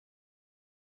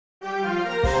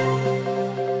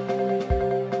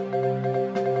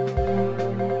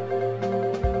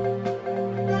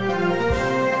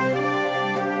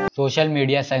Social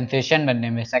media sensation बनने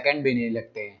में second भी नहीं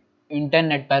लगते हैं।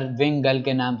 इंटरनेट पर विंग गर्ल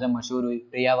के नाम से मशहूर हुई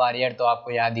प्रिया वारियर तो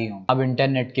आपको याद ही हो। अब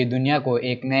इंटरनेट की दुनिया को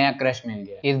एक नया क्रश मिल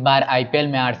गया। इस बार आईपीएल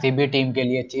में आरसीबी टीम के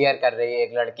लिए चीयर कर रही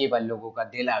एक लड़की पर लोगों का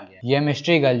दिल आ गया। यह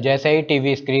मिस्ट्री गर्ल जैसे ही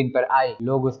टीवी स्क्रीन पर आई,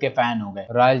 लोग उसके फैन हो गए।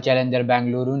 रॉयल चैलेंजर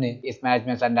बेंगलुरु ने इस मैच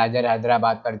में सनराइजर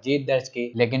हैदराबाद पर जीत दर्ज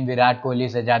की, लेकिन विराट कोहली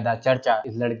से ज्यादा चर्चा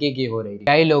इस लड़की की हो रही थी।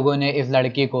 कई लोगों ने इस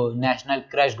लड़की को नेशनल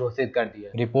क्रश घोषित कर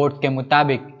दिया। रिपोर्ट के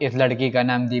मुताबिक इस लड़की का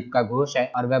नाम दीपिका घोष है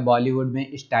और वह बॉलीवुड में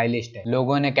स्टाइलिस्ट है।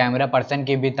 लोगों ने कैमरा पर्सन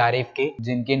की भी तारीफ की,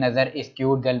 जिनकी नजर इस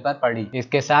क्यूट गर्ल पर पड़ी।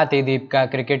 इसके साथ ही दीपिका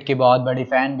क्रिकेट की बहुत बड़ी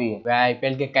फैन भी है। वह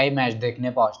आईपीएल के कई मैच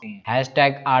देखने पहुंचती है।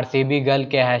 हैशटैग आरसीबी गर्ल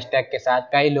के हैशटैग के साथ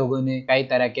कई लोगों ने कई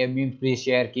तरह के मीम्स भी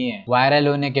शेयर किए हैं। वायरल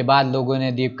होने के बाद लोगों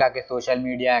ने दीपिका के सोशल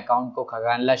मीडिया अकाउंट को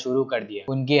खंगालना शुरू कर दिया।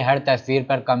 उनकी हर तस्वीर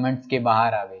पर कमेंट्स की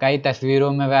बहार आ गई। कई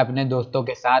तस्वीरों में वह अपने दोस्तों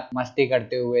के साथ मस्ती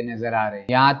करते हुए नजर आ रहे।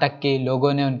 यहाँ तक कि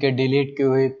लोगों ने उनके डिलीट की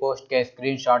हुई पोस्ट के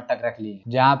स्क्रीनशॉट तक रख लिए।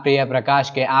 जहाँ प्रिया प्रकाश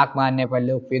के आंख मारने पर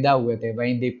लोग फिदा हुए थे,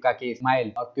 वहीं दीपिका की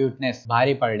स्माइल और क्यूटनेस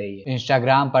भारी पड़ रही है।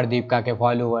 इंस्टाग्राम पर दीपिका के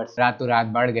फॉलोअर्स रातों रात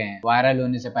बढ़ गए हैं। वायरल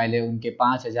होने से पहले उनके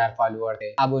 5000 फॉलोअर्स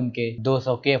थे, अब उनके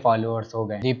 200K फॉलोअर्स हो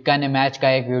गए। दीपिका ने मैच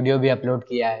का एक वीडियो भी अपलोड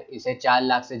किया है। इसे 4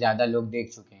 लाख से ज्यादा लोग देख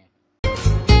चुके हैं।